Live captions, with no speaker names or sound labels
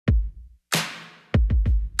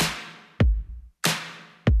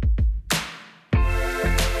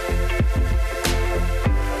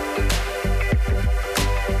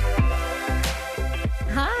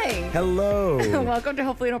Hello. Welcome to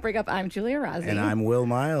Hopefully Don't Break Up. I'm Julia Rossi. And I'm Will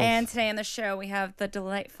Miles. And today on the show, we have the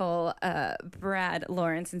delightful Brad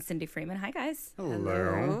Lawrence and Cindy Freeman. Hi, guys.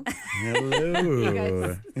 Hello.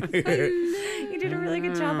 Hello. You did a really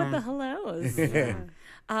good job with the hellos.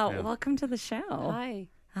 Welcome to the show. Hi.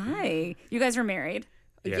 Hi. You guys were married.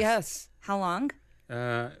 Yes. How long?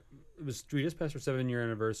 We just passed our 7-year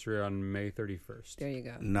anniversary on May 31st. There you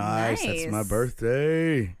go. Nice. That's my Nice.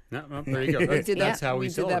 birthday. No, there you go. That's how we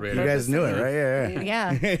did that celebrate You it. guys knew it, right?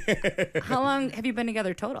 Yeah. Yeah. How long have you been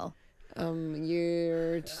together total? A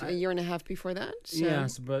year and a half before that. So. Yeah,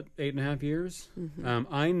 it's about 8.5 years.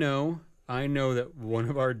 Mm-hmm. I know that one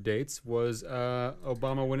of our dates was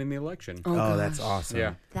Obama winning the election. Oh, that's awesome.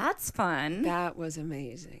 Yeah. That's fun. That was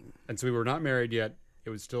amazing. And so we were not married yet. It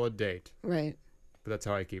was still a date. Right. But that's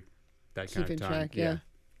how I keep that Keep kind in of time. track, yeah.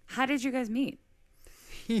 How did you guys meet?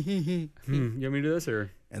 You want me to do this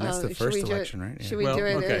or? And that's the should first we do election, right? Should we Well, do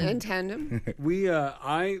it okay. in tandem? We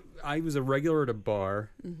I was a regular at a bar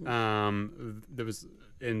Mm-hmm. that was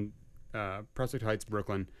in Prospect Heights,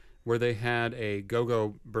 Brooklyn, where they had a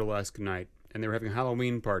go-go burlesque night, and they were having a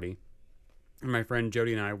Halloween party. And my friend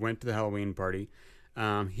Jody and I went to the Halloween party.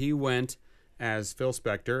 He went as Phil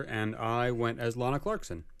Spector, and I went as Lana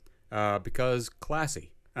Clarkson because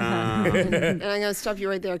classy. And I'm going to stop you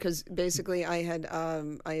right there because basically I had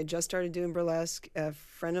just started doing burlesque. A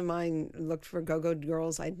friend of mine looked for go-go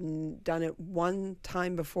girls. I'd done it one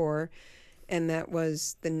time before, and that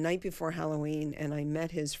was the night before Halloween. And I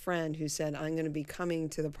met his friend who said, I'm going to be coming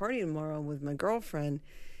to the party tomorrow with my girlfriend.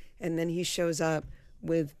 And then he shows up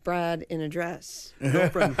with Brad in a dress.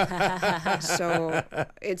 Girlfriend. So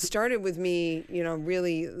it started with me,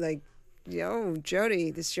 really like, yo,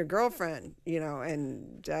 Jody, this is your girlfriend,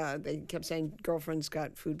 and they kept saying girlfriend's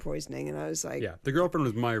got food poisoning. And I was like, Yeah, the girlfriend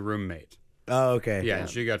was my roommate. Oh, okay. Yeah, and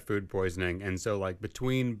she got food poisoning, and so like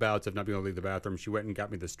between bouts of not being able to leave the bathroom, she went and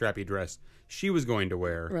got me the strappy dress she was going to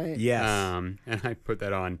wear. right. Yes. And I put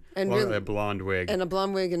that on, And along with really- a blonde wig. And a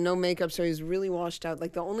blonde wig and no makeup, so he's really washed out.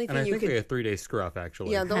 Like the only And thing I you think we could, had a 3-day scruff,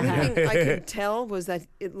 actually. yeah, the only thing I could tell was that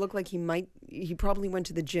it looked like he probably went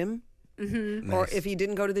to the gym. Mm-hmm. Or Nice. if he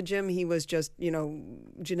didn't go to the gym, he was just,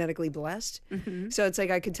 genetically blessed. So it's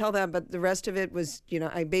like I could tell that, but the rest of it was,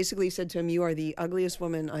 I basically said to him, you are the ugliest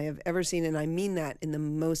woman I have ever seen, and I mean that in the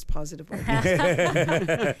most positive way.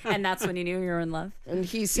 And that's when you knew you were in love? And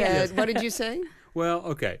he said, what did you say? Well,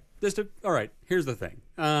 okay. All right, here's the thing.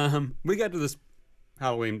 We got to this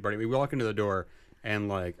Halloween party. We walk into the door, and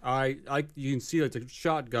like you can see like, it's a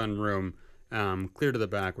shotgun room clear to the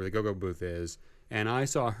back where the go-go booth is. And I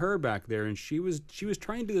saw her back there, and she was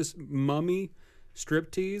trying to do this mummy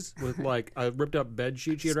striptease with like a ripped up bed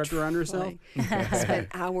sheet she had wrapped around herself. Spent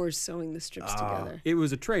hours sewing the strips together. It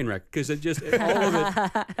was a train wreck because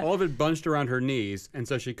all of it bunched around her knees, and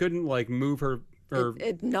so she couldn't like move her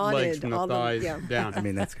It nodded legs from the all the- thighs yeah. down. I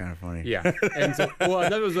mean, that's kind of funny. Yeah, and so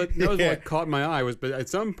that was what caught my eye but at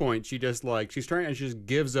some point she just like she's trying and she just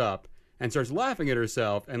gives up and starts laughing at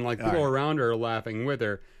herself, and like people around her are laughing with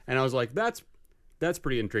her, and I was like, that's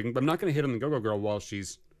pretty intriguing, but I'm not going to hit on the go-go girl while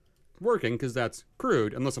she's working because that's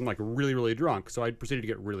crude unless I'm like really, really drunk. So I proceeded to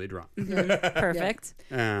get really drunk. Perfect.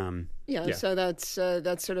 Yeah, so that's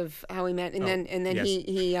sort of how we met, and then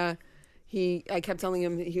yes. I kept telling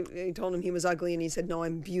him I told him he was ugly, and he said no,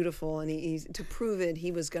 I'm beautiful, and he to prove it,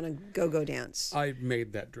 he was gonna go dance. I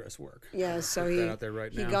made that dress work. Yeah, so Put that out there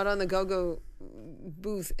right he now. got on the go-go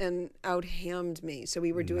booth and out hammed me. So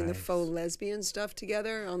we were doing the faux lesbian stuff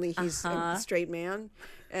together. Only he's a straight man,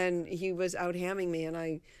 and he was out hamming me, and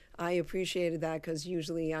I appreciated that because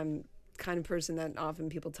usually I'm kind of person that often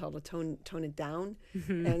people tell to tone it down,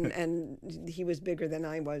 and he was bigger than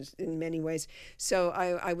I was in many ways. So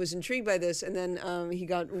I was intrigued by this, and then he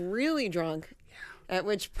got really drunk, at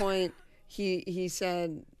which point he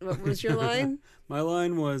said, "What was your line?" My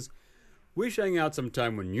line was, "We should hang out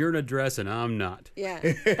sometime when you're in a dress and I'm not." Yeah.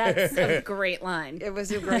 That's a great line. It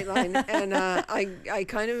was a great line, and I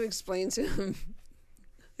kind of explained to him.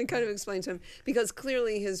 Because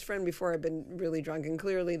clearly his friend before had been really drunk, and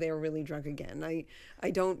clearly they were really drunk again. I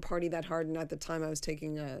don't party that hard, and at the time I was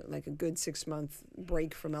taking a good 6-month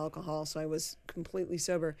break from alcohol, so I was completely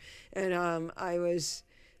sober, and I was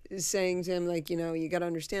saying to him, like, you got to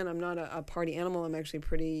understand, I'm not a party animal. I'm actually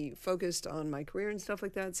pretty focused on my career and stuff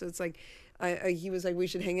like that. So it's like, he was like, we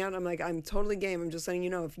should hang out. I'm like, I'm totally game. I'm just letting you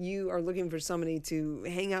know, if you are looking for somebody to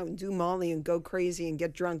hang out and do Molly and go crazy and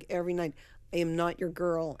get drunk every night, I am not your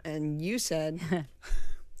girl. And you said,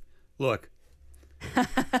 Look,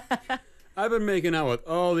 I've been making out with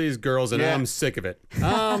all these girls, and I'm sick of it.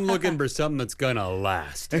 I'm looking for something that's gonna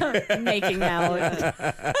last. Making out.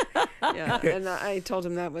 Yeah, and I told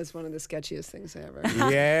him that was one of the sketchiest things I ever.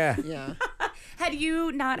 Yeah. Yeah. Had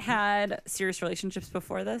you not had serious relationships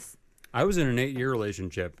before this? I was in an 8-year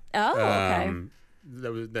relationship. Oh, okay.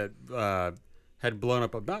 That had blown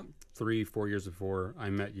up about 3-4 years before I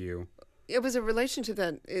met you. It was a relationship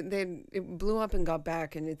that it blew up and got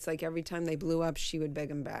back, and it's like every time they blew up, she would beg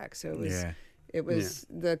him back. So it was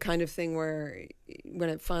the kind of thing where when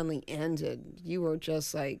it finally ended, you were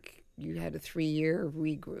just like you had a 3-year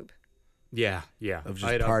regroup. Yeah. Of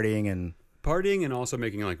just partying and also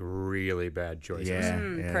making like really bad choices. Yeah.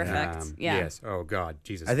 Perfect. Yes. Oh God,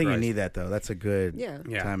 Jesus. I think Christ. you need that though. That's a good Yeah.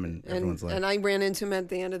 time in everyone's life. And I ran into him at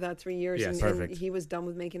the end of that 3 years, Yes. and Perfect. he was done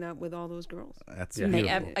with making out with all those girls. That's Yeah.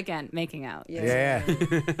 beautiful. Again, making out. Yeah.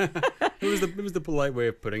 It was the polite way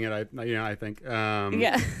of putting it. I think.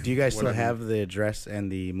 Yeah. Do you guys still Whatever. have the dress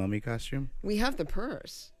and the mummy costume? We have the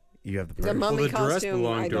purse. You have the The purse. mummy Well, the dress costume, I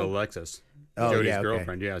belonged to don't- Alexis, Oh, Jody's yeah, okay.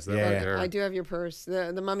 girlfriend. Yes, that Yeah, right yeah. there. I do have your purse.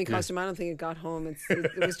 The mummy costume, I don't think it got home.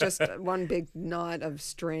 It was just one big knot of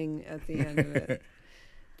string at the end of it.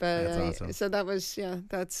 But That's awesome. so that was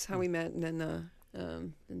that's how we met, and then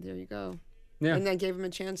and there you go. Yeah. And I gave him a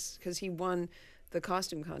chance because he won the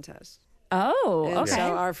costume contest. Oh, And okay. so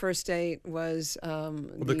our first date was Well,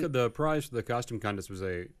 the prize for the costume contest was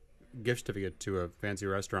a gift certificate to a fancy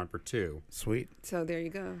restaurant for 2. Sweet. so there you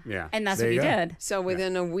go. Yeah. And that's There what you you go. did. So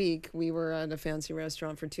within a week, we were at a fancy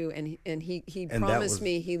restaurant for 2, and he And that promised was-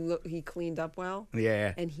 me he cleaned up well,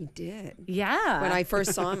 Yeah. and he did. Yeah. When I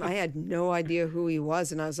first saw him, I had no idea who he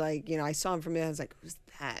was, and I was like, I saw him from there. I was like, "Who's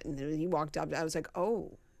that?" And then he walked up. I was like,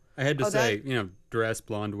 "Oh, I had to Oh, say, that- dress,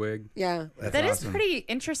 blonde wig. yeah." That's That is awesome. pretty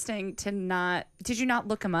interesting to not. Did you not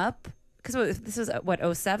look him up? Because this was what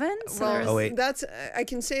 07. So Well, there's- Oh, wait. that's I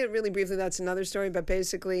can say it really briefly. That's another story. But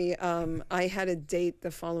basically, I had a date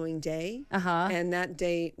the following day, and that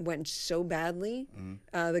date went so badly.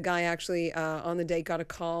 The guy actually on the date got a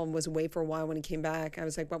call and was away for a while. When he came back, I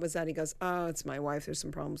was like, "What was that?" He goes, "Oh, it's my wife. There's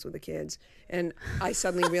some problems with the kids." And I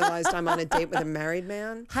suddenly realized I'm on a date with a married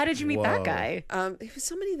man. How did you meet that Whoa. guy? It was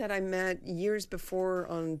somebody that I met years before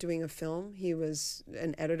on doing a film. He was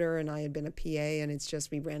an editor, and I had been a PA, and it's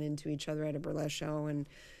just we ran into each other at a burlesque show, and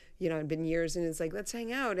it'd been years, and it's like, let's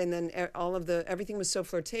hang out. And then everything was so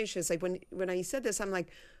flirtatious. Like when I said this, I'm like,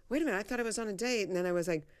 wait a minute, I thought I was on a date, and then I was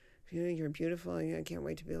like, you're beautiful. I can't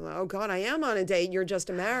wait to be alone. Oh God, I am on a date. You're just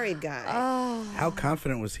a married guy. How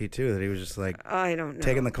confident was he too that he was just like I don't know.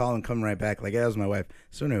 taking the call and coming right back? Like, yeah, that was my wife.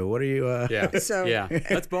 Sunu, what are you? Yeah. So- yeah.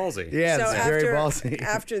 That's ballsy. Yeah, So it's very ballsy.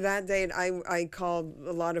 after that date, I called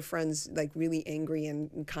a lot of friends like really angry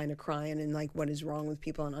and kind of crying and like, what is wrong with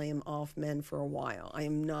people? And I am off men for a while. I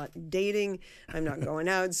am not dating. I'm not going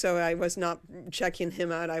out. So I was not checking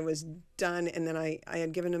him out. I was done. And then I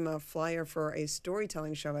had given him a flyer for a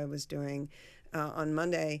storytelling show I was doing on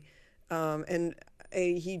Monday. And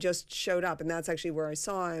he just showed up. And that's actually where I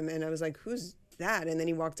saw him. And I was like, who's that? And then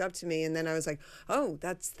he walked up to me, and then I was like, oh,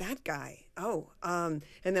 that's that guy. Oh, and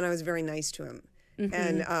then I was very nice to him.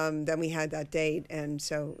 And then we had that date. And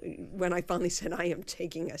so when I finally said, I am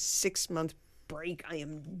taking a 6-month break, I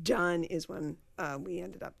am done, is when we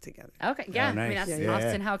ended up together. Okay, yeah. Oh, nice. I mean, that's Yeah.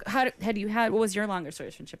 often how had you had. What was your longest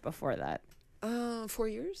relationship before that? 4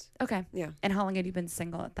 years. Okay. Yeah. And how long had you been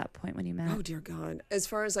single at that point when you met? Oh, dear God. As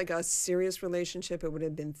far as like a serious relationship, it would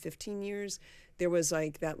have been 15 years. There was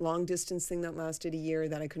like that long distance thing that lasted a year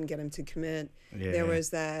that I couldn't get him to commit. Yeah. There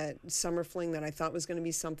was that summer fling that I thought was going to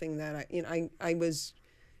be something that I was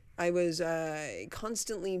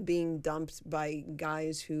constantly being dumped by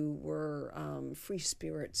guys who were free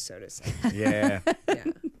spirits, so to say. Yeah. Yeah.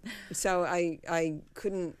 So I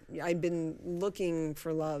couldn't. I'd been looking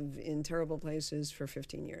for love in terrible places for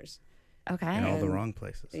 15 years. Okay. In all the And- wrong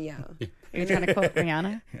places. Yeah. Are you trying to quote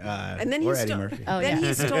Rihanna? And then or he Eddie stole. Murphy. Oh, Then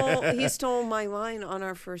yeah. he stole my line on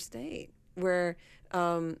our first date, where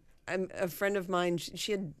a friend of mine,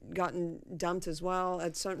 she had gotten dumped as well.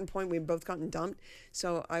 At a certain point, we had both gotten dumped.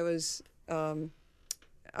 So I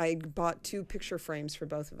bought 2 picture frames for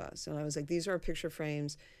both of us, and I was like, these are our picture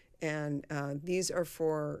frames, and these are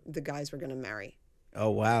for the guys we're going to marry.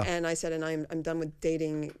 Oh wow. And I said, and I'm done with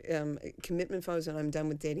dating commitment photos, and I'm done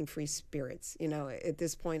with dating free spirits. At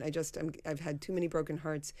this point, I've had too many broken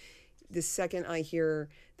hearts. The second I hear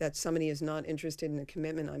that somebody is not interested in a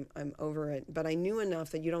commitment, I'm over it. But I knew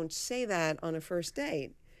enough that you don't say that on a first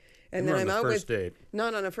date. And We're then on I'm the out first with date.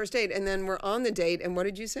 not on a first date, and then we're on the date. And what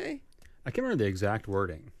did you say? I can't remember the exact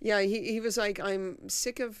wording. Yeah, he was like, I'm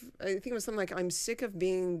sick of. I think it was something like, I'm sick of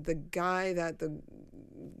being the guy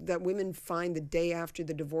that women find the day after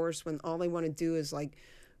the divorce when all they want to do is like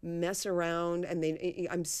mess around, and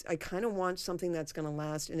I kind of want something that's going to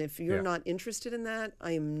last. And if you're not interested in that,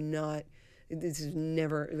 I am not. This is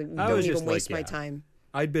never. Don't even waste my time.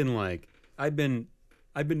 I've been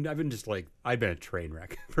a train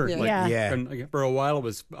wreck for for a while. It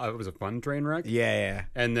was a fun train wreck. Yeah.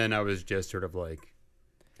 And then I was just sort of like,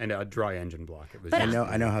 and a dry engine block. It was. I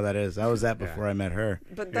know how that is. I was that before I met her.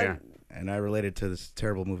 But that, And I related to this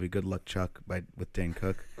terrible movie, Good Luck Chuck, with Dane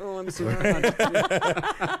Cook. oh, I'm sorry.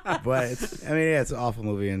 But it's an awful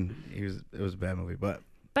movie, and it was a bad movie. But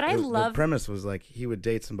the premise was like he would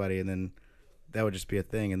date somebody, and then that would just be a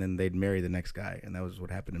thing, and then they'd marry the next guy, and that was what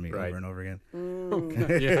happened to me over and over again.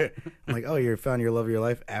 I'm like, oh, you found your love of your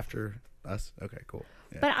life after us? Okay, cool.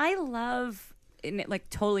 Yeah. But I love, and it like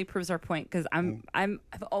totally proves our point, because I've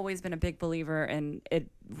always been a big believer in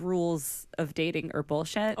rules of dating are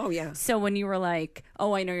bullshit. Oh yeah. So when you were like,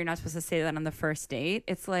 oh, I know you're not supposed to say that on the first date,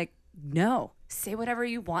 it's like, no, say whatever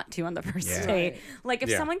you want to on the first date. Right. Like if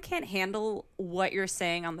someone can't handle what you're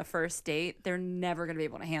saying on the first date, they're never going to be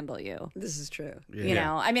able to handle you. This is true. Yeah. You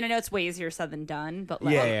know, I mean, I know it's way easier said than done, but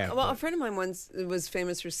like, Well, a friend of mine once was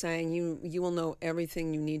famous for saying, you will know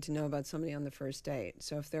everything you need to know about somebody on the first date.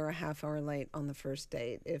 So if they're a half hour late on the first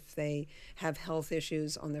date, if they have health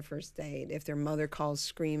issues on their first date, if their mother calls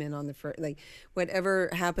screaming on the first, like whatever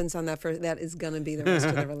happens on that first, that is going to be the rest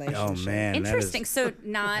of the relationship. Oh man, interesting. So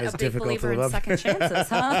not a big difficult to believer in live up. second chances,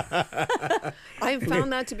 huh? I've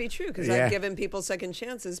found that to be true because Yeah. I've given people second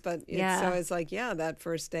chances, but so it's like, that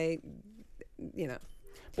first date,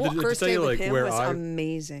 first tell date you, with like, him where was I-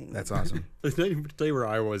 amazing. That's awesome. To tell you where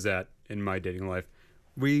I was at in my dating life,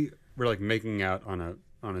 we were like making out on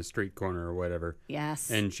a street corner or whatever.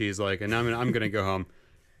 Yes. And she's like, and I'm gonna go home,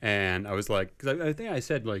 and I was like, because I think I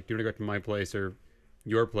said like, do you want to go to my place or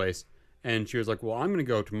your place? And she was like, well, I'm gonna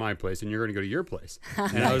go to my place, and you're gonna go to your place.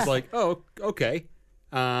 And I was like, oh, okay.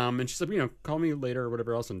 And she said, call me later or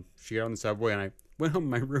whatever else. And she got on the subway, and I went home.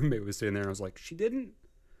 My roommate was sitting there, and I was like, she didn't.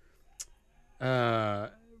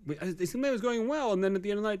 It seemed like it was going well, and then at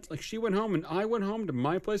the end of the night, like she went home, and I went home to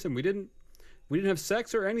my place, and we didn't have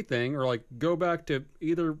sex or anything, or like go back to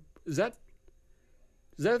either. Is that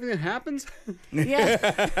everything that happens?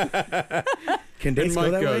 Yeah. Can dates And go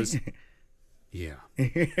Mike that goes, way? yeah.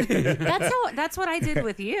 That's what I did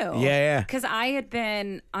with you. Yeah. Because I had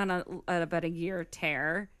been on about a year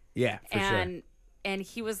tear, Yeah, for sure. and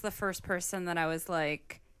he was the first person that I was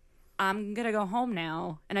like, I'm gonna go home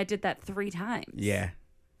now, and I did that 3 times. Yeah.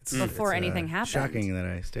 Before anything happened. Shocking that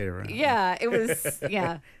I stayed around. Yeah, it was.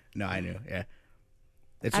 Yeah. No, I knew. Yeah.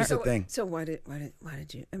 It's just a thing. So why did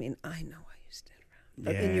you? I mean, I know why you stayed around.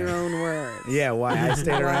 But Yeah. in your own words. Yeah, why I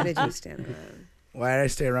stayed Why around. did you stand around? Why did I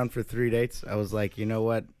stay around for 3 dates? I was like, you know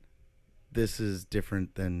what? This is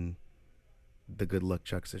different than the Good Luck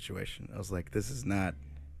Chuck situation. I was like, this is not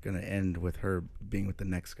going to end with her being with the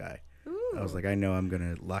next guy. I was like, I know I'm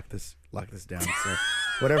going to lock this down. So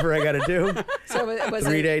whatever I got to do. So was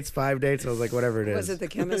 3 it, dates, 5 dates. I was like, whatever it is. Was it the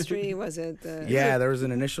chemistry? Was it the? Yeah, there was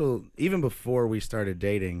an initial, even before we started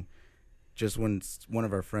dating, just when one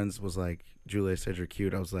of our friends was like, Julia said you're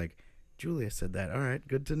cute, I was like, Julia said that. All right,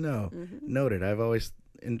 good to know. Mm-hmm. Noted. I've always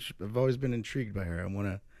been intrigued by her. I want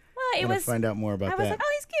to Well, it was. find out more I about was that. like,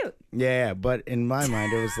 oh, he's cute. Yeah, but in my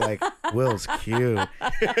mind, it was like, Will's cute.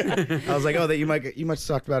 I was like, oh, that you must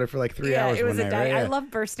talked about it for like 3 hours it was one a night, right? I Yeah. love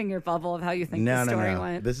bursting your bubble of how you think No, the story no.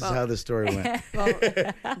 went. This is how the story went. Well,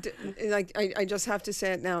 like I just have to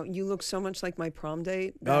say it now. You look so much like my prom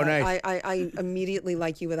date. Oh, that nice. I immediately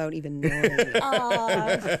like you without even knowing. it.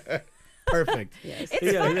 Aw. Perfect. Yes.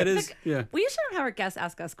 It's Yeah, fun. that is. Yeah. We should have our guests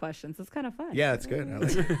ask us questions. It's kind of fun. Yeah, that's good. I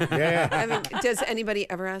like it. Yeah. I mean, does anybody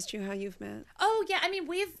ever ask you how you've met? Oh yeah, I mean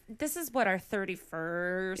this is what our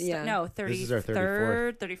 31st, Yeah. no, This is our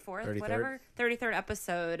 34th, 33rd. whatever, 33rd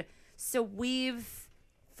episode. So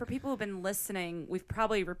for people who've been listening, we've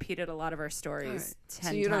probably repeated a lot of our stories All right. So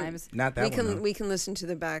 10 you don't- times. Not that one. though. We can listen to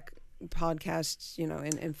the back podcasts,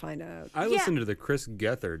 and find out. I Yeah. listened to the Chris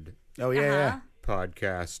Gethard Oh, yeah, Uh-huh.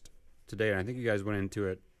 podcast today, and I think you guys went into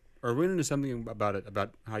it, or went into something about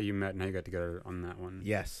how you met and how you got together on that one.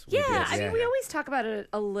 Yes. we Yeah, did. I mean, we always talk about it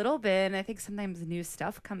a little bit, and I think sometimes new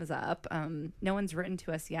stuff comes up. No one's written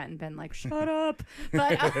to us yet and been like, "Shut up!"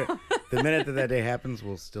 But The minute that day happens,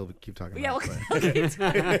 we'll still keep talking yeah, about it. we'll keep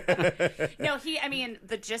talking. No, I mean,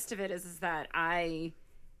 the gist of it is that I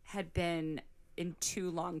had been in 2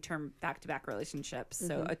 long-term back-to-back relationships,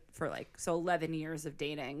 so for 11 years of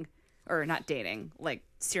dating, or not dating, like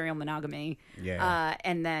serial monogamy. Yeah.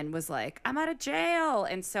 And then was like, I'm out of jail.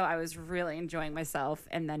 And so I was really enjoying myself,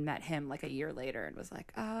 and then met him like a year later and was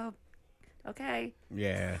like, oh, okay.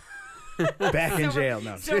 Yeah. Back in jail.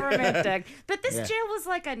 No. So romantic. But this jail was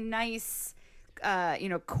like a nice,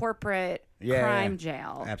 corporate crime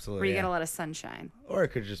jail. Absolutely. Where you get a lot of sunshine. Or it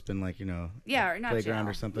could have just been like, or not playground jail.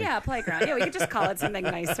 or something. Yeah, playground. Yeah, we could just call it something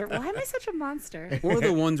nicer. Why am I such a monster? Or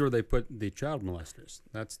the ones where they put the child molesters.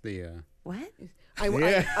 That's the. What? I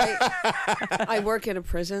work at a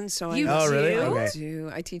prison, so You I do? really? Okay.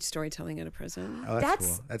 do. I teach storytelling at a prison. Oh, that's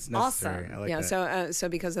cool. That's necessary. awesome. I like Yeah, that. so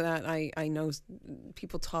because of that, I know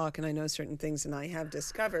people talk, and I know certain things, and I have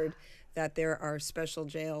discovered that there are special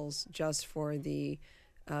jails just for the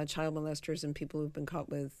child molesters and people who've been caught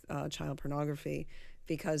with child pornography,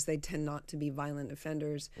 because they tend not to be violent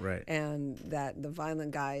offenders, Right. and that the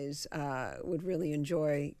violent guys would really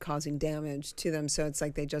enjoy causing damage to them. So it's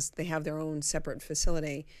like they have their own separate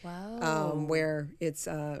facility. Wow. Where it's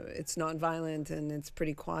not violent and it's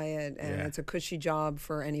pretty quiet, and Yeah. it's a cushy job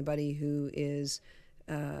for anybody who is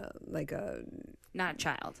like a Not a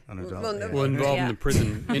child. An adult, well, no- yeah. Well, involved in Yeah. the prison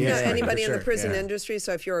industry. Yeah, anybody for in the sure, prison yeah. industry.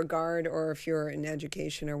 So if you're a guard or if you're in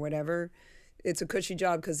education or whatever, it's a cushy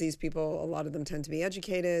job, because these people, a lot of them tend to be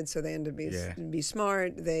educated, so they end up be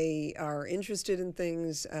smart. They are interested in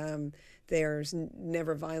things. There's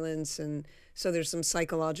never violence, and so there's some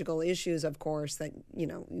psychological issues, of course, that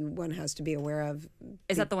one has to be aware of.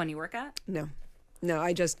 Is that the one you work at? No,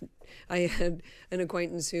 I had an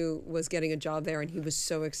acquaintance who was getting a job there, and he was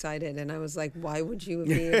so excited, and I was like, why would you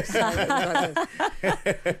be excited about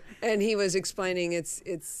this? And he was explaining it's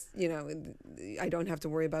I don't have to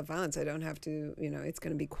worry about violence. I don't have to, it's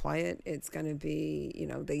going to be quiet. It's going to be,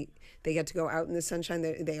 they get to go out in the sunshine.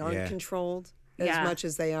 They aren't controlled as much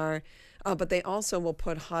as they are, but they also will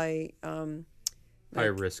put high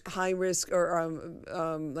risk or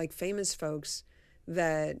like famous folks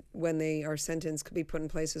that when they are sentenced could be put in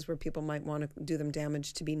places where people might want to do them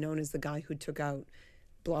damage, to be known as the guy who took out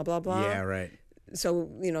blah, blah, blah. Yeah, right. So,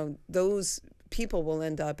 those people will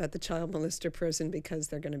end up at the child molester prison because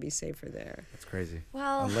they're going to be safer there. That's crazy.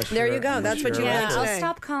 Well, there you go. That's what you yeah, learned I'll today.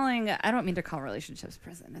 stop calling. I don't mean to call relationships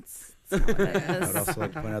prison. It's not what it I would is. also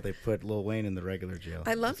like to point out they put Lil Wayne in the regular jail.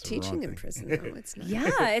 I love That's the wrong teaching in thing. prison, though. It's nice.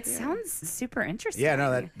 Yeah, it sounds super interesting. Yeah,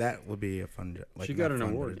 no, that would be a fun job. Like, She got not an fun,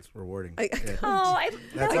 but award. It's rewarding. Oh,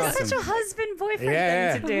 That's that's such awesome. a husband-boyfriend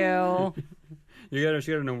Yeah. thing to do.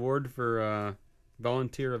 She got an award for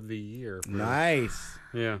Volunteer of the Year. Nice.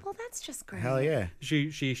 Yeah. Well, that's just great. Hell yeah. She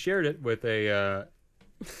shared it with a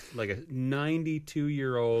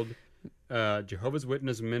 92-year-old Jehovah's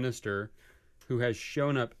Witness minister who has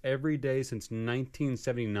shown up every day since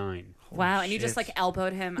 1979. Wow, and you just shit. like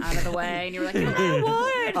elbowed him out of the way, and you were like, you know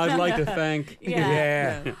what? I'd like to thank.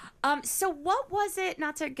 Yeah. Yeah. So what was it?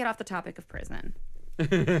 Not to get off the topic of prison, but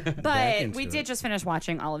into we it. did just finish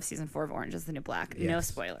watching all of season 4 of Orange Is the New Black. No Yes.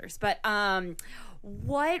 spoilers, but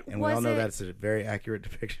what And we was all know it? that's a very accurate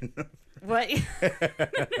depiction of What?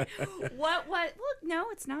 What? Well, no,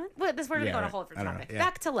 it's not. Well, we're going to Yeah, go on a right. whole different I don't know, topic. yeah.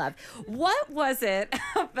 Back to love. What was it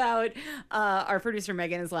about? Our producer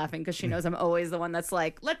Megan is laughing because she knows I'm always the one that's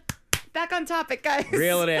like, back on topic, guys.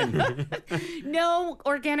 Reel it in. No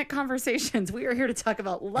organic conversations. We are here to talk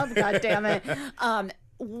about love. goddammit.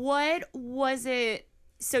 What was it?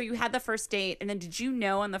 So you had the first date, and then did you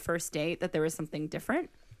know on the first date that there was something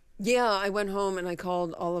different? Yeah, I went home and I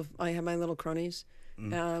called I had my little cronies,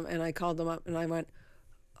 and I called them up and I went,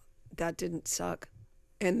 that didn't suck.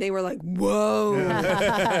 And they were like,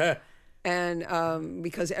 whoa. And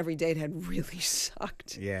because every date had really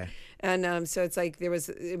sucked. Yeah. And so it's like it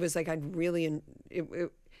was like I'd really,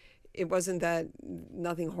 it wasn't that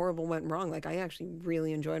nothing horrible went wrong. Like I actually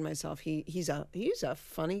really enjoyed myself. He's a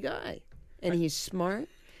funny guy, and he's smart,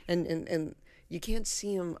 and you can't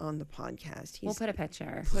see him on the podcast. We'll put a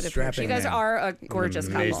picture. Strapping You guys man. are a gorgeous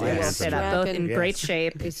couple. Amazing I will man. say that. Both in Strapping- great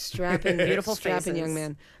shape. He's strapping, Beautiful strapping young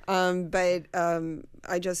faces. man.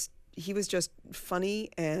 He was just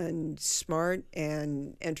funny and smart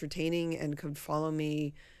and entertaining and could follow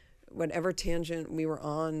me. Whatever tangent we were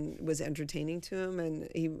on was entertaining to him, and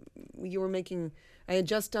I had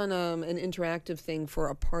just done an interactive thing for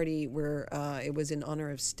a party where it was in honor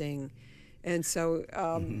of Sting, and so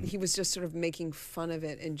he was just sort of making fun of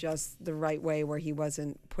it in just the right way, where he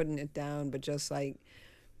wasn't putting it down, but just like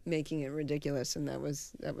making it ridiculous, and that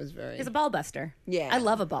was very. He's a ball buster. Yeah. I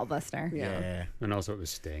love a ball buster. Yeah. And also it was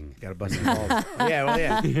Sting. Got to bust his balls. Yeah, well,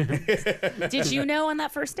 yeah. Did you know on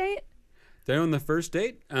that first date? Did I on the first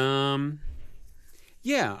date? Yeah,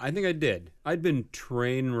 I think I did. I'd been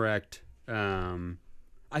train wrecked.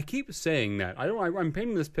 I keep saying that. I'm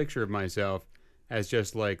painting this picture of myself as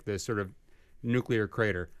just like this sort of nuclear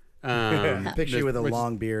crater. Picture you with a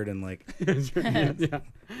long beard and like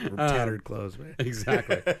tattered clothes. Right?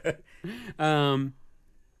 Exactly.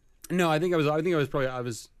 No, I was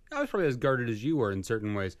probably as guarded as you were in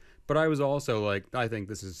certain ways, but I was also like, I think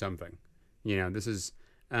this is something. This is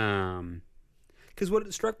because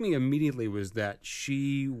what struck me immediately was that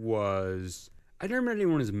she was. I never met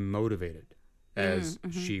anyone as motivated as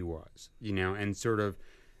she was, and sort of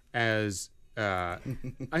as I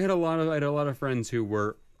had a lot of friends who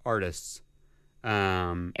were artists.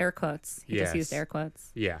 Air quotes. He just used air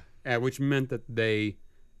quotes. Yeah, which meant that they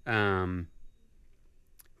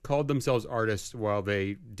called themselves artists while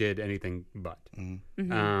they did anything but.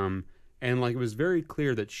 And like it was very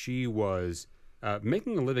clear that she was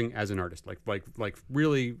making a living as an artist, like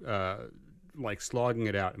really like slogging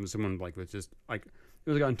it out, and someone like was just like it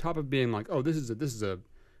was like on top of being like, oh, this is a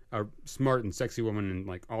smart and sexy woman and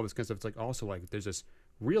like all this kind of stuff. It's like also like there's this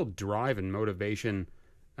real drive and motivation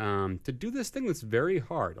to do this thing that's very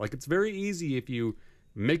hard. Like it's very easy if you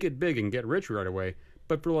make it big and get rich right away.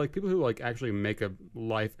 But for like people who like actually make a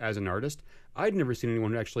life as an artist, I'd never seen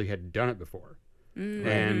anyone who actually had done it before.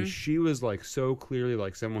 And she was like so clearly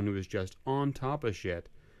like someone who was just on top of shit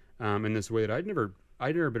in this way that I'd never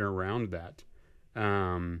been around that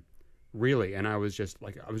really. And I was just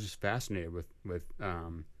fascinated with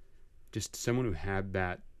just someone who had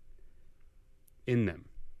that in them,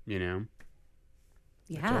 Yeah.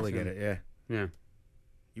 I totally get it. Yeah.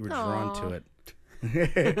 You were drawn to it.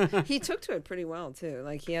 He took to it pretty well too.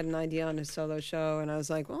 Like he had an idea on his solo show, and I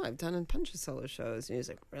was like, "Well, I've done a bunch of solo shows." And he was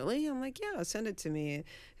like, "Really?" I'm like, "Yeah, send it to me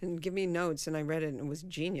and give me notes." And I read it, and it was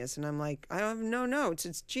genius. And I'm like, "I have no notes.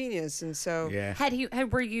 It's genius." And so,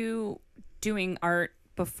 were you doing art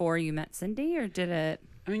before you met Cindy, or did it?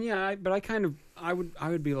 I mean, yeah, I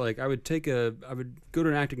would be like, I would go to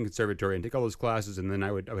an acting conservatory and take all those classes, and then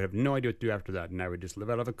I would have no idea what to do after that, and I would just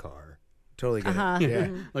live out of a car. Totally get it. Yeah.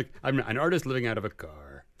 Like I'm an artist living out of a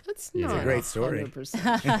car. That's not a great story.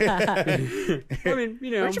 100%. I mean,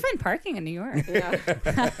 Where'd you find parking in New York? Yeah.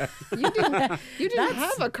 You didn't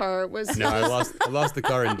have a car. It was no, I lost the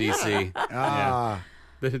car in D.C. Ah.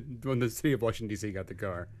 Yeah. When the city of Washington D.C. got the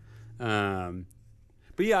car.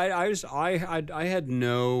 But yeah, I had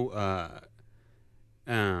no.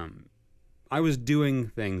 I was doing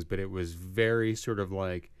things, but it was very sort of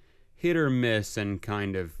like hit or miss and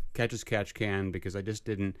kind of catch as catch can, because I just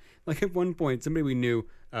didn't like. At one point, somebody we knew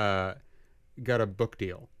got a book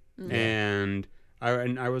deal, and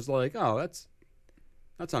I was like, oh, that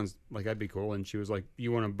sounds like that'd be cool. And she was like,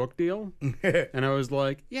 you want a book deal? And I was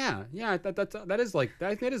like, yeah, that is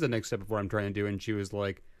the next step of what I'm trying to do. And she was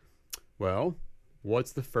like, well,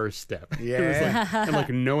 what's the first step? Yeah. It was like, and like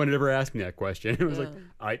no one had ever asked me that question. It was like,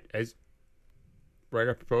 write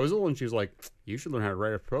a proposal, and she was like, you should learn how to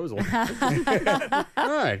write a proposal.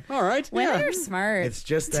 all right Women are smart. It's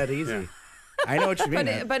just that easy. I know what you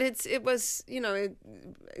mean. But it was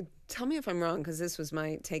tell me if I'm wrong, because this was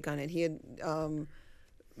my take on it. He had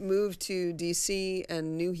moved to DC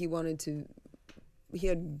and knew he wanted to. He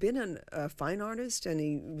had been a fine artist, and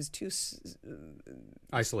he was too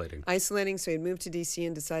isolating. So he had moved to DC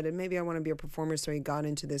and decided maybe I want to be a performer. So he got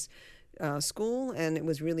into this school, and it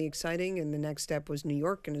was really exciting. And the next step was New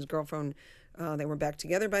York, and his girlfriend, they were back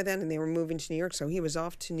together by then, and they were moving to New York. So he was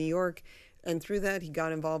off to New York, and through that he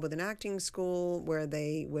got involved with an acting school where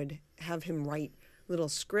they would have him write little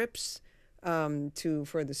scripts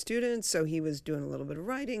for the students. So he was doing a little bit of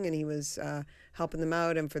writing, and he was helping them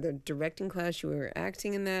out. And for the directing class, you were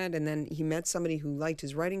acting in that. And then he met somebody who liked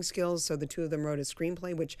his writing skills, so the two of them wrote a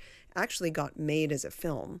screenplay, which actually got made as a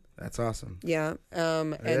film. That's awesome. Yeah,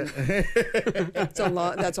 and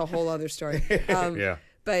that's a whole other story. Yeah,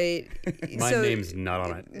 but my name's not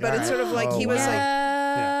on it. But it's sort of like he was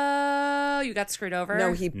like, you got screwed over.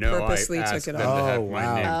 No, he purposely took it off. Oh,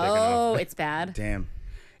 wow. It's bad. Damn.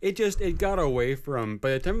 It got away from,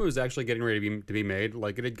 by the time it was actually getting ready to be made,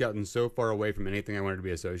 like it had gotten so far away from anything I wanted to be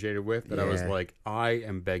associated with that I was like, I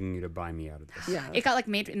am begging you to buy me out of this. Yeah. It got like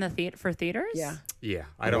made in the for theaters? Yeah. Yeah.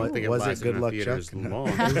 I don't think it was lasted good in luck, theaters Chuck?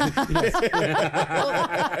 long. Well,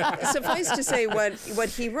 suffice to say, what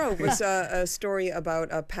he wrote was a story about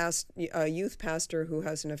a youth pastor who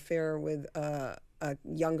has an affair with a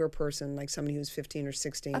younger person, like somebody who's 15 or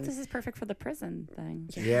 16. Oh, this is perfect for the prison thing.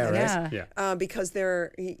 Yeah, right. Yeah. Because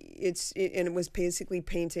it was basically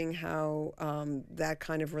painting how that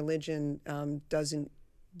kind of religion doesn't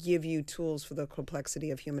give you tools for the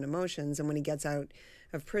complexity of human emotions. And when he gets out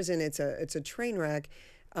of prison, it's a train wreck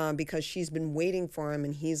because she's been waiting for him,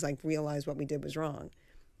 and he's like realized what we did was wrong.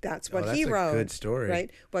 that's what that's he a wrote. good story.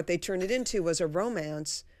 Right? What they turned it into was a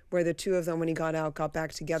romance where the two of them, when he got out, got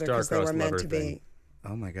back together because they were meant to be.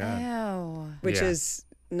 Oh my God. Ew. Which is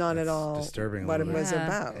not That's at all disturbing a what it little was bit.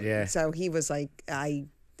 about. Yeah. So he was like,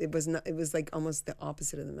 it was not. It was like almost the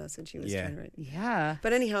opposite of the message he was trying to write. Yeah.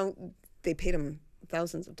 But anyhow, they paid him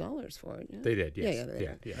thousands of dollars for it. Yeah? They did, yes. Yeah, they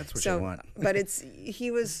did. Yeah. That's what So, you want. but he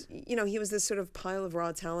was this sort of pile of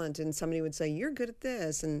raw talent, and somebody would say, "You're good at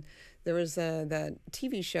this," and there was that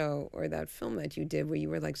TV show or that film that you did where you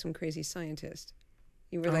were like some crazy scientist.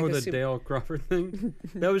 You were like the Dale Crawford thing.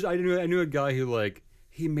 That was I knew a guy who like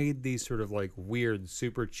he made these sort of like weird,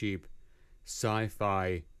 super cheap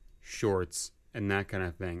sci-fi shorts and that kind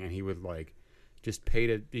of thing, and he would like just pay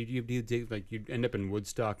to you'd end up in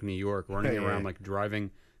Woodstock, New York, running around like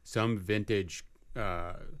driving some vintage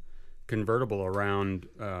convertible around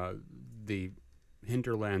the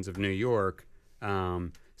hinterlands of New York,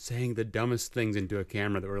 saying the dumbest things into a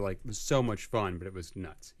camera that were like so much fun, but it was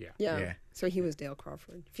nuts. Yeah. So he was Dale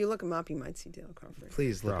Crawford. If you look him up, you might see Dale Crawford.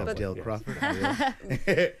 Please look up Dale Crawford.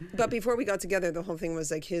 But before we got together, the whole thing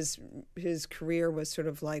was like his career was sort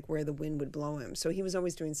of like where the wind would blow him. So he was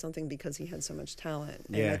always doing something because he had so much talent.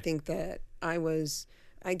 And I think that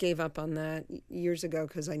I gave up on that years ago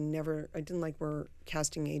because I didn't like where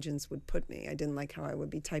casting agents would put me. I didn't like how I would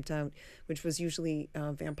be typed out, which was usually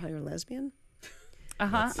vampire lesbian.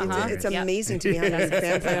 It's amazing to me how many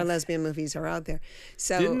vampire lesbian movies are out there.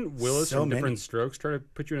 So didn't Willis from Different Strokes try to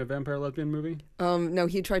put you in a vampire lesbian movie? No,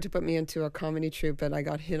 he tried to put me into a comedy troupe, but I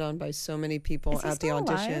got hit on by so many people at the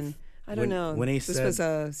audition. Alive? I don't know. When he this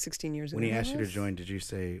said, was 16 years ago. When he asked you to join, did you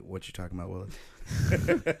say, "What you talking about, Willis"?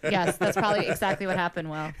 Yes, that's probably exactly what happened.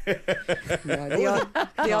 Will. Yeah,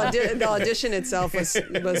 the audition itself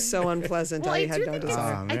was so unpleasant. Well, I had no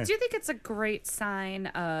desire. I do think it's a great sign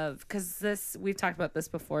of because we've talked about this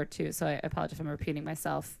before too. So I apologize if I'm repeating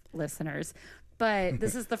myself, listeners. But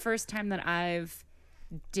this is the first time that I've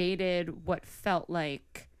dated what felt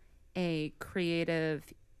like a creative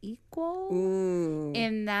equal. Ooh.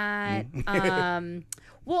 In that,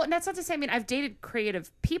 well, and that's not to say. I mean, I've dated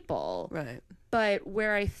creative people, Right. but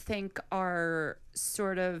where I think our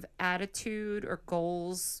sort of attitude or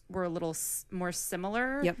goals were a little more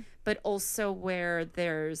similar, Yep. but also where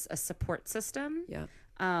there's a support system. Yeah.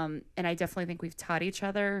 And I definitely think we've taught each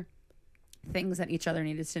other things that each other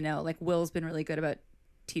needed to know. Like Will's been really good about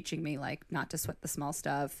teaching me like not to sweat the small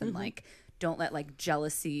stuff and like don't let like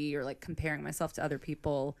jealousy or like comparing myself to other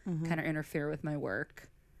people kind of interfere with my work.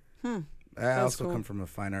 I also come from a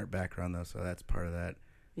fine art background though, so that's part of that.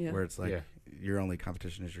 Yeah. Where it's like your only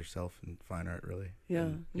competition is yourself in fine art, really. Yeah.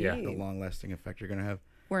 And Yeah. the long-lasting effect you're gonna have.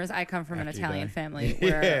 Whereas I come from an After you Italian die. family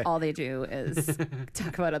where all they do is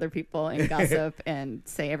talk about other people and gossip and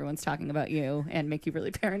say everyone's talking about you and make you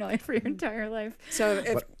really paranoid for your entire life. So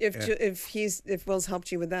if Will's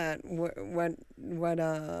helped you with that, what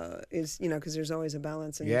is because there's always a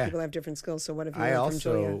balance and people have different skills. So what if you I learned from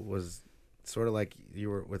Julia? also was sort of like you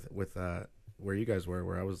were with where you guys were,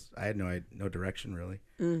 where I had no direction really,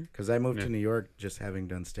 because I moved to New York just having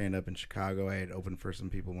done stand up in Chicago. I had opened for some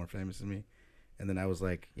people more famous than me, and then I was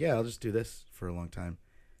like, yeah, I'll just do this for a long time,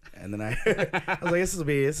 and then I was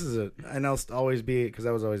like, and I'll always be, because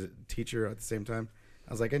I was always a teacher at the same time.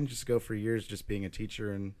 I was like, I can just go for years just being a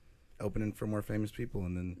teacher and opening for more famous people,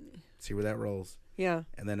 and then see where that rolls. Yeah.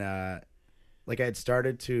 And then like I had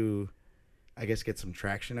started to, I guess, get some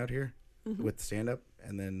traction out here with stand up.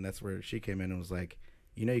 And then that's where she came in and was like,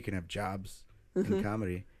 you can have jobs in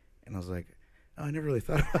comedy. And I was like, oh, I never really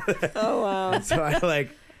thought about that. Oh, wow. And so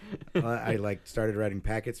I started writing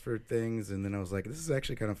packets for things. And then I was like, this is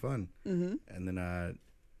actually kind of fun. And then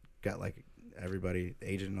got like everybody,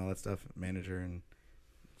 the agent and all that stuff, manager, and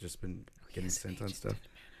just been getting sent on stuff.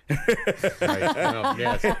 Right. Well,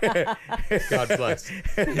 yes. God bless.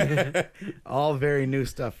 All very new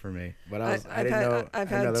stuff for me. But I didn't know. I've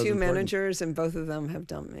had two managers, and both of them have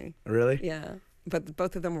dumped me. Really? Yeah, but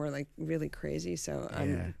both of them were like really crazy. So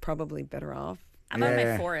I'm probably better off. I'm on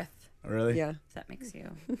my fourth. Really? Yeah. If that makes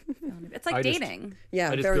you feel any, it's like dating.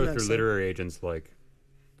 Yeah, I just very go much through so. literary agents like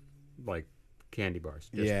candy bars.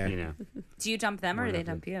 Just, Do you dump them or do they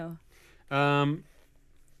dump you?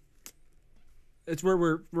 It's where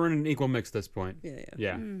we're in an equal mix at this point. Yeah.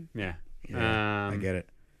 I get it.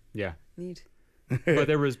 Yeah. Neat. But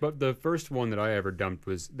the first one that I ever dumped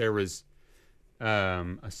was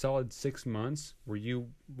a solid 6 months where you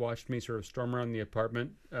watched me sort of storm around the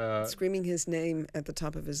apartment, Screaming his name at the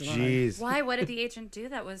top of his lungs. Jeez. Why? What did the agent do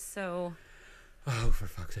that was so... Oh, for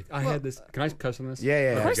fuck's sake! I had this. Can I cuss on this?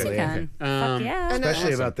 Yeah. Of course you okay, can. Fuck yeah.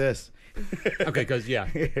 Especially about this. Okay, because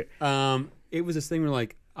it was this thing where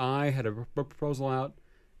like I had a proposal out,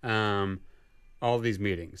 all these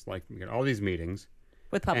meetings, like we got all these meetings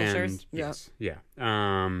with publishers. and, yeah.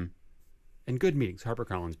 And good meetings,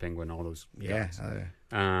 HarperCollins, Penguin, all those guys.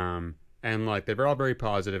 And like they're all very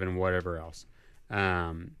positive and whatever else.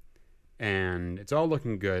 And it's all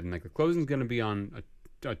looking good, and like the closing's going to be on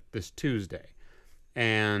this Tuesday.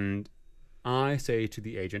 And I say to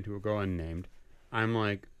the agent, who will go unnamed, I'm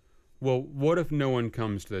like, well, what if no one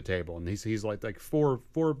comes to the table? And he's like four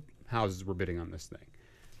houses were bidding on this thing.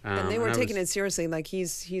 And they were taking it seriously. Like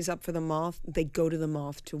he's up for the Moth. They go to the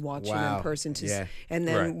Moth to watch him in person. And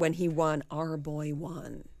then when he won, our boy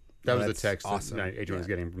won. That was the text awesome. that agent was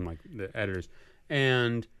getting from like the editors.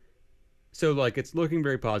 And so like it's looking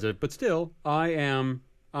very positive, but still I'm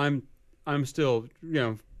still,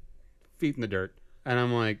 feet in the dirt. And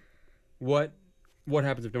I'm like, what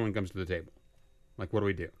happens if no one comes to the table? Like, what do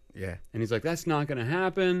we do? Yeah. And he's like, that's not going to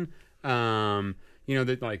happen.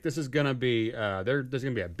 That like this is going to be there's going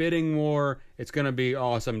to be a bidding war. It's going to be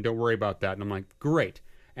awesome. Don't worry about that. And I'm like, great.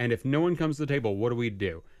 And if no one comes to the table, what do we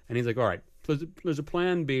do? And he's like, all right, there's a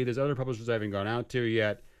plan B. There's other publishers I haven't gone out to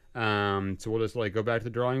yet. So we'll just like go back to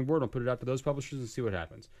the drawing board. I'll put it out to those publishers and see what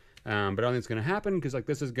happens. But I don't think it's going to happen because like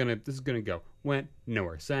this is going to go. Went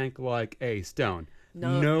nowhere. Sank like a stone.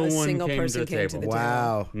 No one single came person to the came table. to the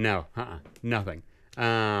Wow. No, nothing.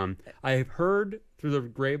 I've heard through the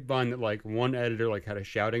grapevine that like one editor like had a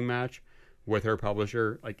shouting match with her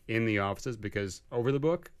publisher like in the offices because over the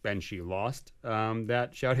book, and she lost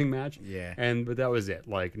that shouting match. Yeah. But that was it.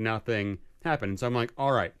 Like nothing happened. So I'm like,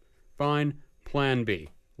 all right, fine. Plan B.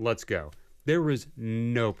 Let's go. There was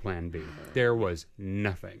no plan B. There was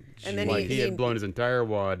nothing. And then he had blown his entire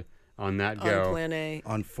wad on that go. On plan A.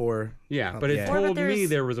 On 4. Yeah, but it told me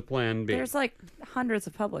there was a plan B. There's like hundreds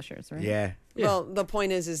of publishers, right? Yeah. Well, the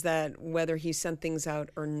point is that whether he sent things out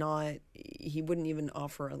or not, he wouldn't even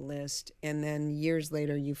offer a list. And then years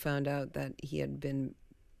later, you found out that he had been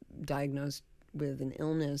diagnosed with an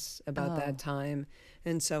illness about that time.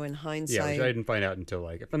 And so in hindsight... Yeah, which I didn't find out until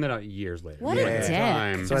I found that out years later. What a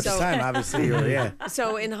dick. So at the time, obviously, you were,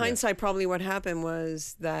 So in hindsight, probably what happened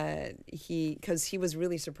was that because he was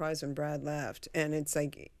really surprised when Brad left. And it's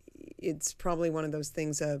like, it's probably one of those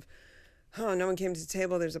things of, oh, no one came to the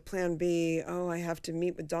table. There's a plan B. Oh, I have to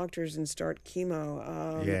meet with doctors and start chemo.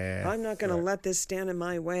 I'm not going to let this stand in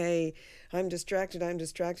my way. I'm distracted.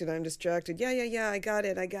 Yeah. I got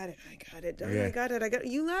it.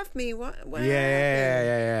 You left me. What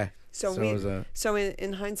Yeah. So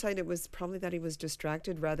in hindsight, it was probably that he was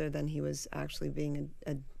distracted rather than he was actually being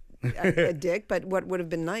a dick. But what would have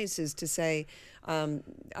been nice is to say, I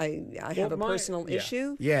have a personal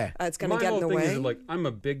issue. Yeah. It's going to get in the way. My whole thing is like, I'm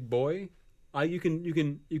a big boy. You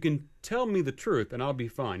can tell me the truth and I'll be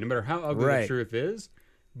fine, no matter how ugly the truth is.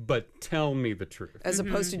 But tell me the truth, as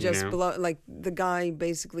opposed to just like the guy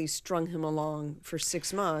basically strung him along for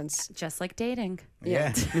 6 months, just like dating.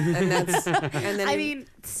 Yeah. and then I mean,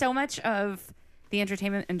 so much of the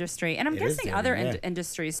entertainment industry, and I'm guessing other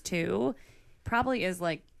industries too, probably is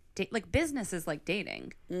like business is like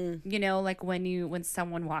dating. Like when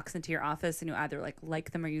someone walks into your office and you either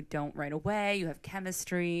like them or you don't right away. You have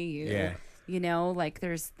chemistry. Like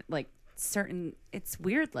there's like certain. It's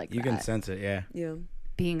weird like you that. can sense it. Yeah.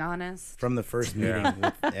 Being honest from the first meeting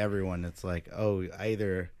with everyone, it's like, oh,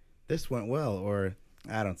 either this went well or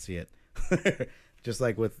I don't see it. Just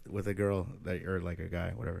like with a girl or like a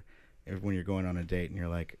guy, whatever. When you're going on a date and you're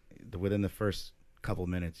like, within the first couple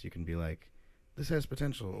minutes, you can be like, this has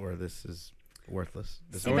potential or this is worthless.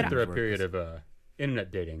 I went through a period of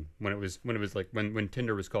internet dating when it was like when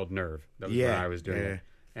Tinder was called Nerve. That was when I was doing it.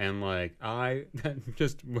 And like I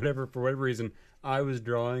just for whatever reason, I was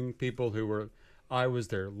drawing people who I was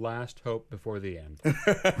their last hope before the end.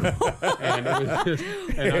 And it was just,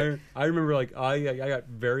 and I remember like I got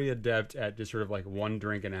very adept at just sort of like one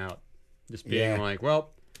drink and out. Just being like, well,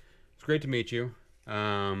 it's great to meet you.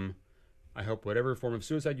 I hope whatever form of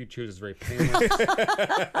suicide you choose is very painless.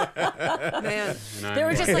 Man, they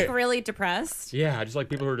were just like really depressed. Yeah, just like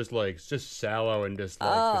people who are just sallow and just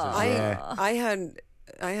like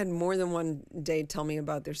I had more than one date tell me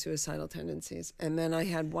about their suicidal tendencies. And then I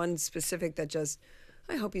had one specific that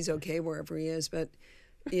I hope he's okay wherever he is. But,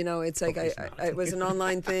 it's like it was an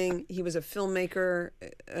online thing. He was a filmmaker,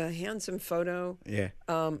 a handsome photo. Yeah.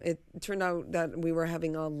 It turned out that we were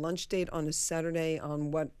having a lunch date on a Saturday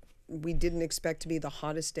on what we didn't expect to be the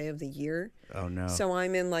hottest day of the year. Oh, no. So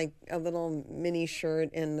I'm in like a little mini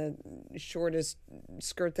shirt and the shortest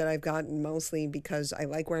skirt that I've gotten, mostly because I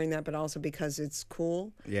like wearing that, but also because it's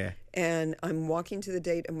cool. Yeah. And I'm walking to the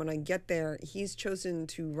date, and when I get there, he's chosen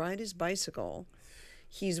to ride his bicycle.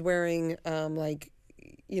 He's wearing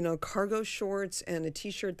cargo shorts and a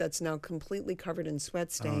t-shirt that's now completely covered in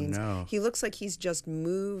sweat stains. Oh, no. He looks like he's just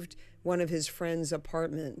moved one of his friend's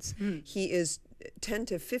apartments. He is 10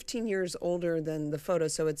 to 15 years older than the photo,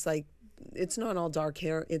 so it's like, it's not all dark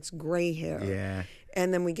hair, it's gray hair. Yeah.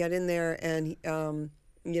 And then we get in there and,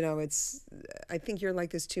 it's, I think you're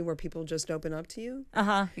like this too, where people just open up to you.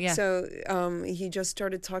 Yeah. So he just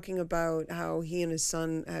started talking about how he and his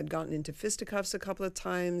son had gotten into fisticuffs a couple of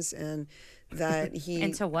times, and that he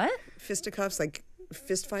Into what? fisticuffs, like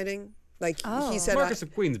fist fighting. Like Oh. he said, Marcus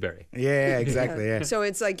of Queensberry. Yeah, exactly. Yeah. So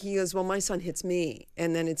it's like he goes, well, my son hits me,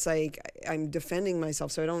 and then it's like I'm defending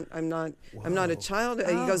myself, so I'm not a child. He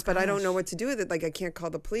goes, but I don't know what to do with it. Like I can't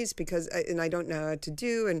call the police because I don't know how to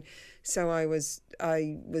do. And so I was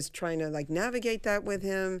trying to like navigate that with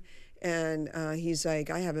him. And he's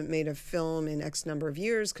like, I haven't made a film in X number of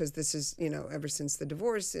years because this is, ever since the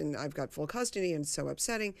divorce, and I've got full custody, and it's so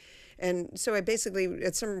upsetting. And so I basically,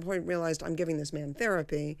 at some point, realized I'm giving this man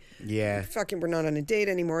therapy. Yeah. Fucking, we're not on a date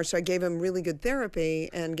anymore. So I gave him really good therapy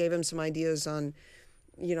and gave him some ideas on,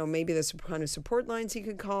 maybe the kind of support lines he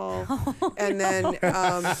could call. And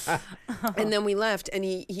then we left, and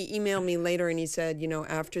he emailed me later, and he said,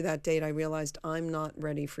 after that date, I realized I'm not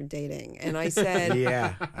ready for dating. And I said,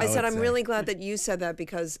 Yeah. I said, I'm say. really glad that you said that,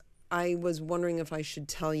 because I was wondering if I should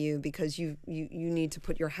tell you, because you need to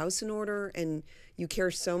put your house in order, and you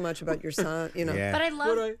care so much about your son, Yeah. But I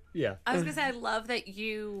love. I I was gonna say, I love that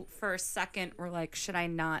you, for a second, were like, "Should I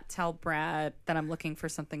not tell Brad that I'm looking for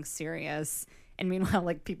something serious?" And meanwhile,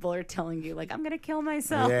 like, people are telling you, like, "I'm gonna kill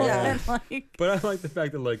myself." Yeah. And, like, But I like the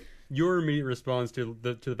fact that like your immediate response to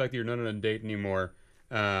the fact that you're not on a date anymore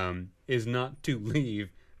is not to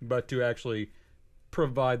leave, but to actually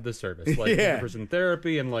provide the service, like Yeah. the person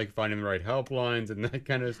therapy and like finding the right helplines and that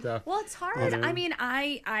kind of stuff. well, it's hard. I mean,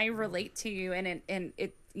 I relate to you, and it in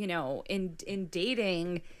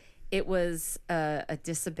dating, it was a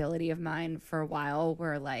disability of mine for a while,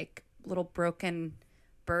 where like little broken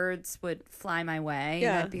birds would fly my way,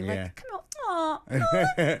 Yeah. and I'd be Yeah. like, "Come on, let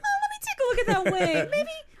me take a look at that wing.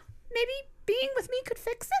 Maybe being with me could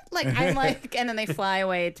fix it." Like I'm like, and then they fly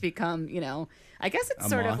away to become, I guess it's A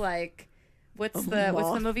sort of moth. like, what's the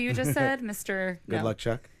moth. movie you just said, Mr. Good luck,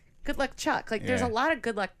 Chuck. Good Luck Chuck. Like there's a Yeah. lot of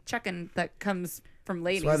good luck chucking that comes from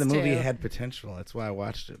ladies. That's why the movie too. had potential. That's why I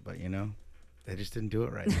watched it, but they just didn't do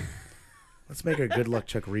it right. Let's make a Good Luck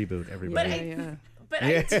Chuck reboot, everybody. But I, Yeah. but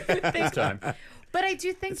I do think, Time. but I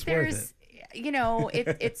do think It's worth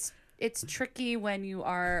there's, it's tricky when you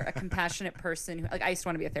are a compassionate person who, like, I used to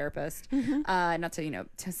want to be a therapist, not to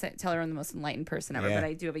tell her I'm the most enlightened person ever, Yeah. but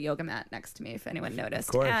I do have a yoga mat next to me if anyone noticed,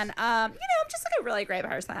 course. and I'm just like a really great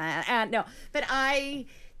person, and no, but I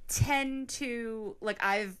tend to, like,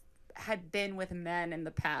 I've had been with men in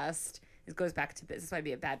the past. It goes back to business. I'd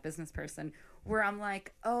be a bad business person, where I'm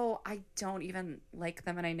like, oh, I don't even like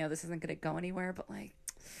them, and I know this isn't going to go anywhere, but like,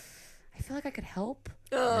 I feel like I could help.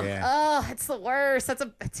 Yeah. Oh, it's the worst. That's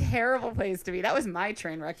a terrible place to be. That was my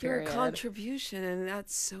train wreck Your period. contribution, and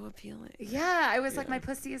that's so appealing. Yeah, I was like, my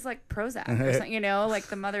pussy is like Prozac or something, like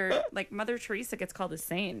the Mother Teresa gets called a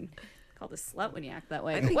saint, called a slut when you act that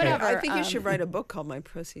way. I think, Whatever. I think you should write a book called My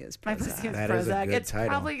Pussy is My Prozac. pussy is That is a Prozac. good It's title.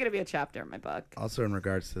 probably going to be a chapter in my book. Also, in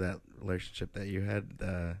regards to that relationship that you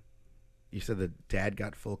had, you said the dad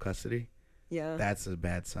got full custody. Yeah. That's a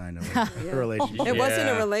bad sign of a relationship. It wasn't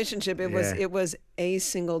a Yeah. relationship. It was a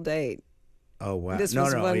single date. Oh wow! This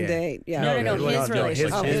was one yeah. date. Yeah. No, his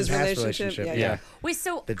relationship. Oh, his past relationship? Yeah, Yeah. Wait,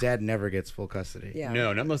 so The dad never gets full custody. Yeah.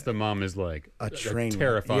 No, not unless the mom is like A train wreck.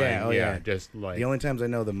 terrifying. Yeah, oh, yeah. Just like The only times I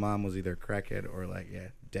know the mom was either crackhead or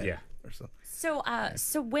dead. Yeah. Or something.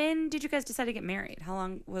 so when did you guys decide to get married? How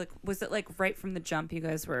long? Was it like right from the jump you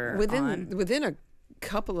guys were on? Within a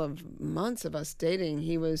couple of months of us dating,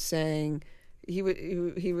 he was saying he would.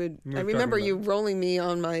 were I remember talking you rolling me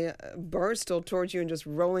on my bar stool towards you and just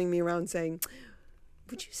rolling me around, saying,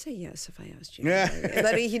 "Would you say yes if I asked you?"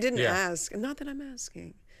 That he didn't Yeah. ask. Not that I'm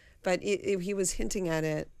asking, but he was hinting at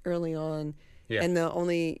it early on. Yeah. And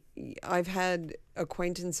I've had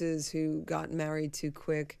acquaintances who got married too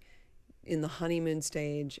quick in the honeymoon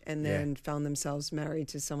stage, and then found themselves married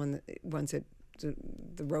to someone that once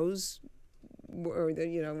the rose, or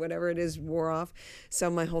whatever it is, wore off. So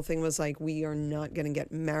my whole thing was like, we are not going to get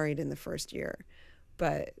married in the first year,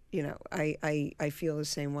 but I feel the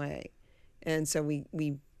same way, and so we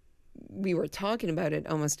were talking about it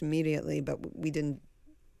almost immediately, but we didn't.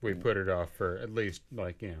 we put it off for at least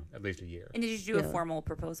at least a year. And did you do a formal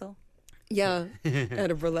proposal? Yeah,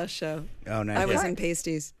 at a burlesque show. Oh, nice. I was Yeah. in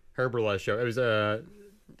pasties. Her burlesque show. It was I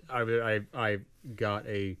got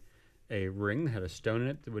a ring that had a stone in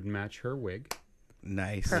it that would match her wig.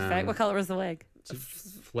 Nice. Perfect. What color was the wig?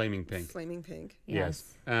 Flaming Pink. Flaming Pink.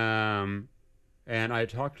 Yes. And I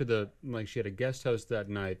talked to she had a guest host that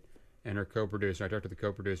night and her co-producer. I talked to the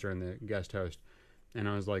co-producer and the guest host, and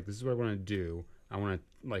I was like, this is what I want to do. I want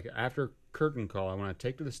to, after curtain call, I want to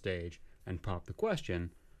take to the stage and pop the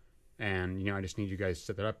question. And, I just need you guys to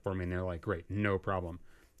set that up for me. And they're like, great, no problem.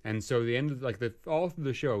 And so the end of, all through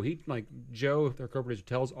the show, Joe, their co-producer,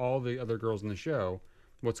 tells all the other girls in the show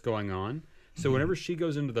what's going on. So whenever she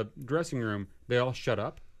goes into the dressing room, they all shut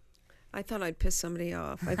up. I thought I'd piss somebody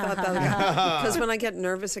off. I thought that because when I get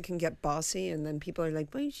nervous, it can get bossy, and then people are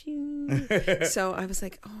like, "Why you?" So I was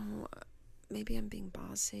like, "Oh, maybe I'm being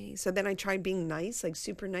bossy." So then I tried being nice, like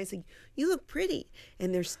super nice, like, "You look pretty,"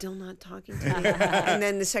 and they're still not talking to me. And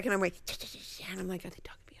then the second I'm like, and I'm like, "Are they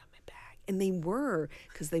talking behind my back?" And they were,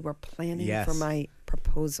 because they were planning for my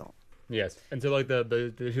proposal. Yes, and so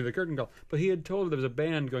the curtain call, but he had told her there was a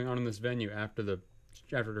band going on in this venue after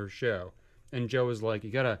her show, and Joe was like,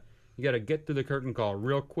 "You gotta get through the curtain call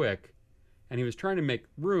real quick," and he was trying to make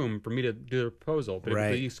room for me to do the proposal, but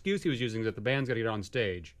the excuse he was using is that the band's got to get on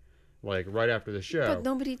stage, right after the show. But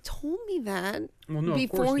nobody told me that before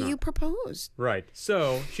before you proposed. Right.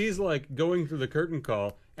 So she's going through the curtain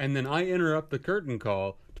call, and then I interrupt the curtain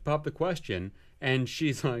call to pop the question, and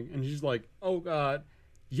she's like, "Oh God.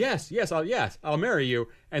 Yes, I'll marry you."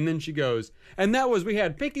 And then she goes, "And we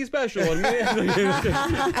had Pinky Special." And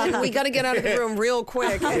we got to get out of the room real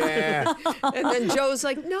quick. And then Joe's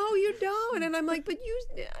like, "No, you don't." And I'm like, "But you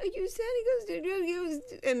said," he goes,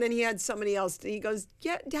 and then he had somebody else. He goes,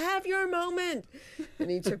 "Yeah, have your moment." And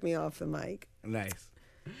he took me off the mic. Nice.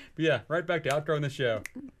 But yeah, right back to outgrowing the show.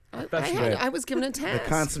 I was given a task. The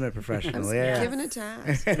consummate professional, given a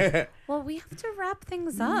task. Well, we have to wrap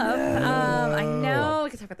things up. I know we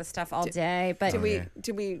could talk about this stuff all day, but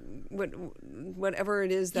whatever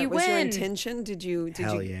it is that was your intention, did you?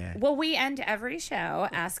 Yeah. Well, we end every show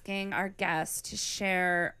asking our guests to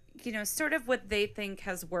share, sort of what they think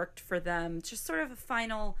has worked for them, just sort of a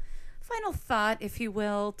final thought, if you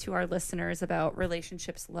will, to our listeners about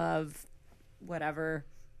relationships, love, whatever.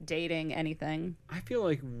 Dating, anything. I feel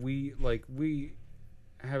like we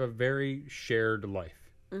have a very shared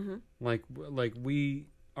life. Mm-hmm.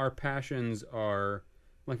 Our passions are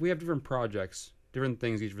we have different projects, different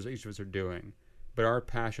things each of us are doing, but our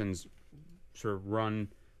passions sort of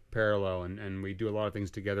run parallel, and we do a lot of things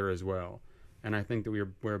together as well. And I think that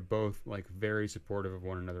we're both very supportive of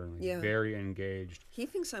one another and very engaged. He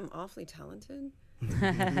thinks I'm awfully talented.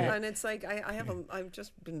 And it's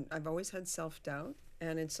I've always had self-doubt,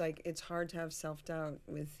 and it's hard to have self-doubt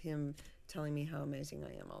with him telling me how amazing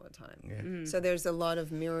I am all the time. Yeah. Mm. So there's a lot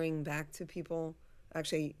of mirroring back to people.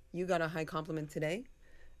 Actually, you got a high compliment today,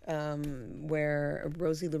 where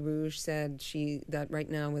Rosie LaRouge said that right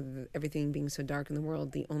now, with everything being so dark in the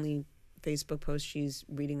world, the only Facebook posts she's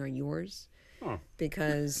reading are yours. Oh.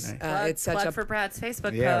 Because nice. It's such plug a for Brad's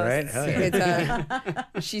Facebook post. posts. Right.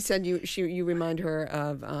 It's she said you remind her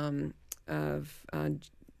of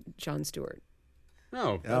Jon Stewart.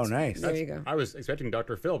 Oh, nice. There you go. I was expecting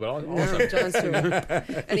Dr. Phil, but also no, Jon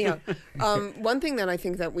Stewart. Anyhow, one thing that I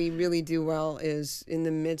think that we really do well is, in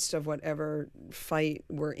the midst of whatever fight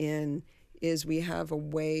we're in, is we have a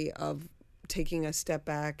way of taking a step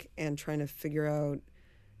back and trying to figure out.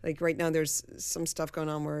 Right now, there's some stuff going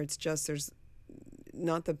on where there's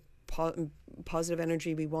not the positive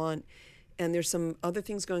energy we want, and there's some other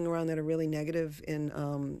things going around that are really negative in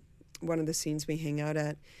one of the scenes we hang out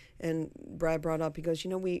at. And Brad brought up, he goes,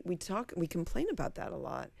 we complain about that a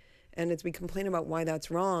lot, and we complain about why that's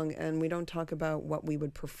wrong, and we don't talk about what we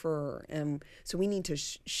would prefer, and so we need to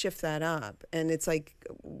shift that up. And it's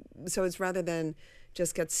so it's rather than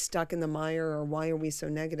just get stuck in the mire or why are we so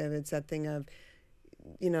negative, it's that thing of,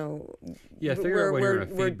 figure out when you're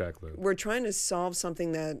in a feedback loop. We're trying to solve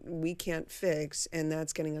something that we can't fix, and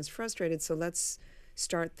that's getting us frustrated. So let's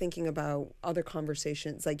start thinking about other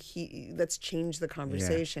conversations. Let's change the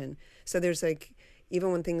conversation. Yeah. So there's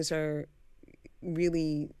even when things are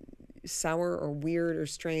really sour or weird or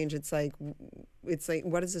strange, it's like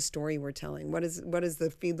what is the story we're telling? What is the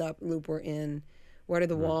feedback loop we're in? What are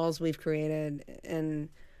the walls we've created? And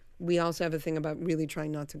we also have a thing about really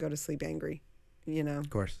trying not to go to sleep angry. Of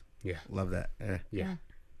course. Yeah. Love that. Yeah.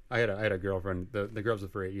 I had a girlfriend. The girl was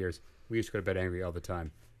for 8 years. We used to go to bed angry all the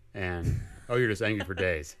time. And you're just angry for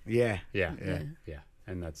days. Yeah.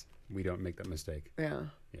 And we don't make that mistake. Yeah.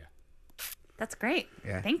 That's great.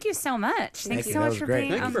 Yeah. Thank you so much. Thank you so much for great.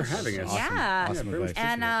 being on. Thank you for having us. Awesome. Yeah. Awesome advice.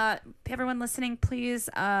 And everyone listening, please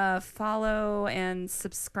follow and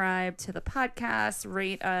subscribe to the podcast,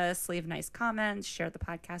 rate us, leave nice comments, share the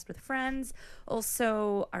podcast with friends.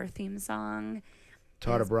 Also, our theme song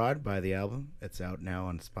Taught Abroad by the album. It's out now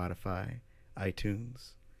on Spotify,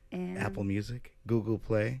 iTunes, and Apple Music, Google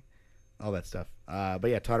Play, all that stuff. But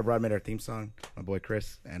yeah, Taught Abroad made our theme song, my boy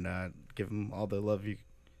Chris, and give him all the love you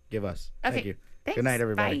give us. Okay. Thank you. Thanks. Good night,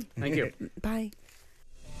 everybody. Bye. Thank you. Bye.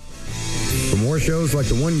 For more shows like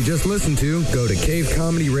the one you just listened to, go to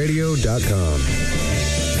cavecomedyradio.com.